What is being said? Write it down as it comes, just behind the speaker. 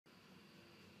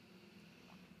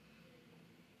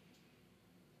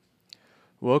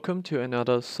Welcome to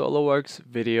another SolidWorks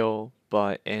video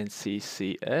by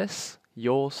NCCS,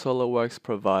 your SolidWorks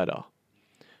provider.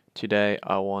 Today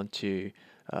I want to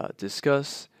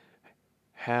discuss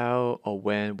how or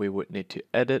when we would need to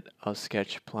edit our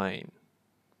sketch plane.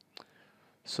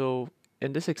 So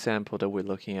in this example that we're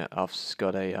looking at, I've just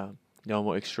got a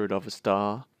normal extrude of a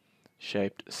star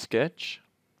shaped sketch.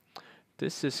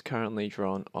 This is currently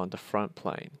drawn on the front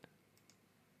plane.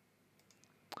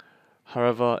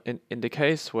 However, in the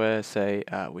case where, say,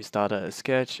 we started a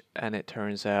sketch and it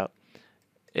turns out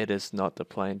it is not the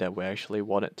plane that we actually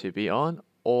want it to be on,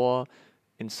 or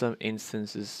in some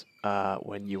instances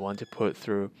when you want to put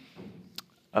through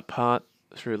a part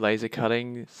through laser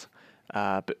cuttings,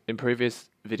 but in previous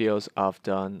videos I've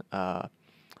done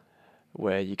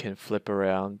where you can flip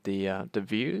around the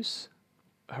views.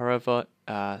 However,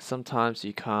 sometimes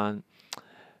you can't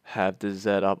have the Z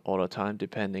up all the time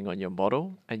depending on your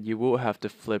model, and you will have to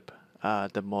flip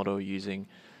the model using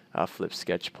a flip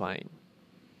sketch plane.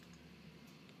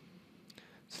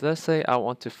 So let's say I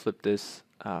want to flip this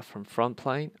from front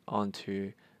plane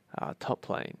onto top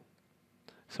plane.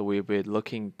 So we'll be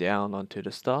looking down onto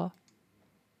the star.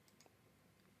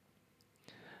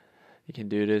 You can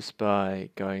do this by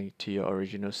going to your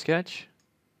original sketch,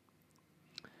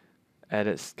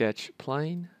 edit sketch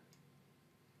plane,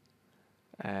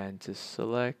 and just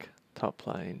select top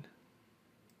plane,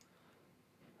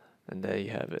 and there you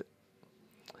have it.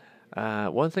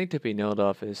 One thing to be noted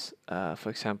of is, for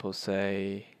example,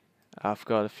 say I've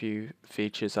got a few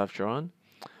features I've drawn.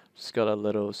 Just got a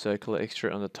little circular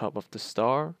extrude on the top of the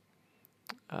star.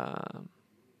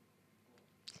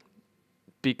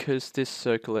 Because this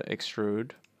circular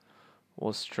extrude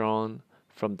was drawn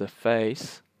from the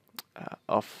face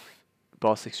of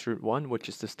boss extrude 1, which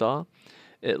is the star,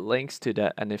 it links to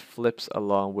that and it flips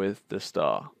along with the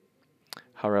star.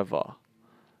 However,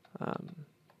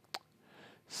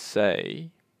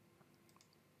 say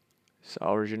it's the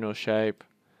original shape,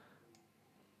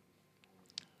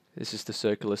 this is the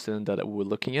circular cylinder that we're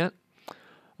looking at.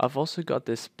 I've also got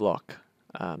this block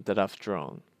that I've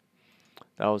drawn.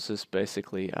 That was just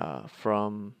basically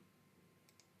from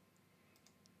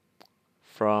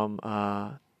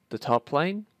the top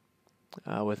plane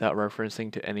without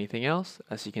referencing to anything else,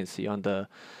 as you can see on the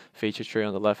feature tree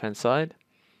on the left hand side.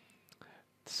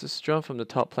 This is drawn from the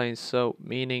top plane, so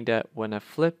meaning that when I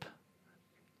flip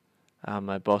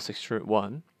my boss extrude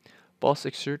 1, boss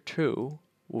extrude 2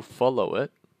 will follow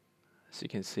it, as you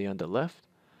can see on the left,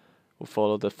 will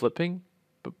follow the flipping,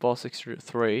 but boss extrude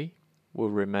 3 will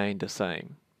remain the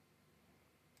same.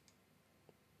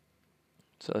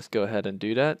 So let's go ahead and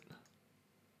do that.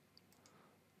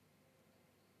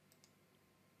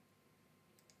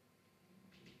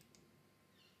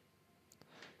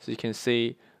 So you can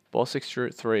see boss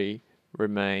extrude 3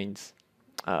 remains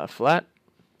flat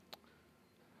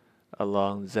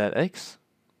along ZX,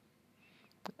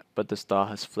 but the star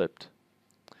has flipped.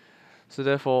 So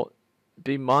therefore,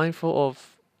 be mindful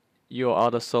of your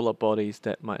other solid bodies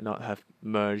that might not have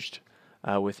merged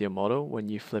with your model when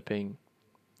you're flipping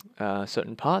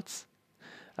certain parts.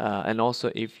 And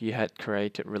also if you had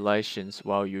created relations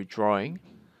while you're drawing,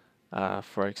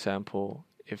 for example,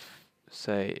 if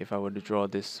I were to draw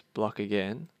this block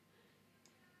again,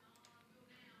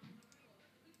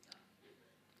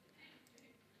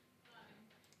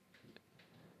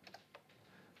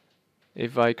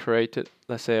 if I created,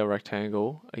 let's say, a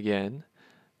rectangle again,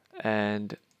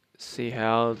 and see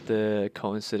how the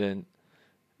coincident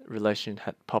relation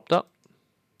had popped up.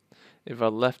 If I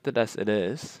left it as it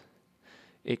is,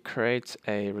 it creates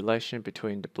a relation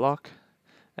between the block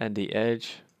and the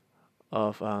edge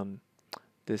of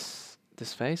this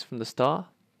face from the star,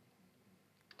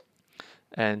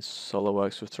 and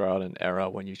SolidWorks will throw out an error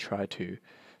when you try to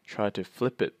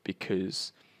flip it,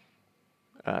 because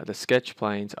the sketch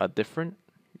planes are different.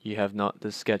 You have not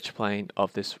the sketch plane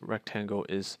of this rectangle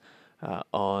is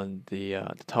on the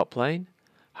top plane.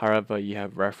 However, you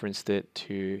have referenced it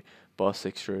to boss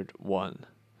extrude 1,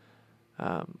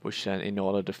 which then in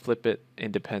order to flip it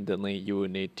independently, you will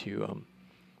need to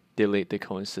delete the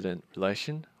coincident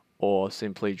relation, or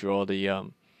simply draw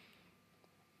the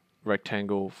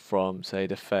rectangle from, say,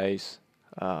 the face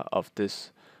of this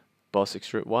boss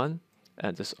extrude 1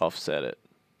 and just offset it.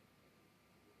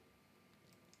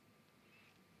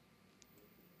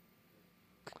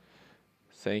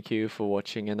 Thank you for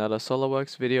watching another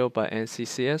SolidWorks video by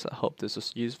NCCS. I hope this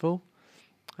was useful.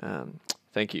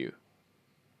 Thank you.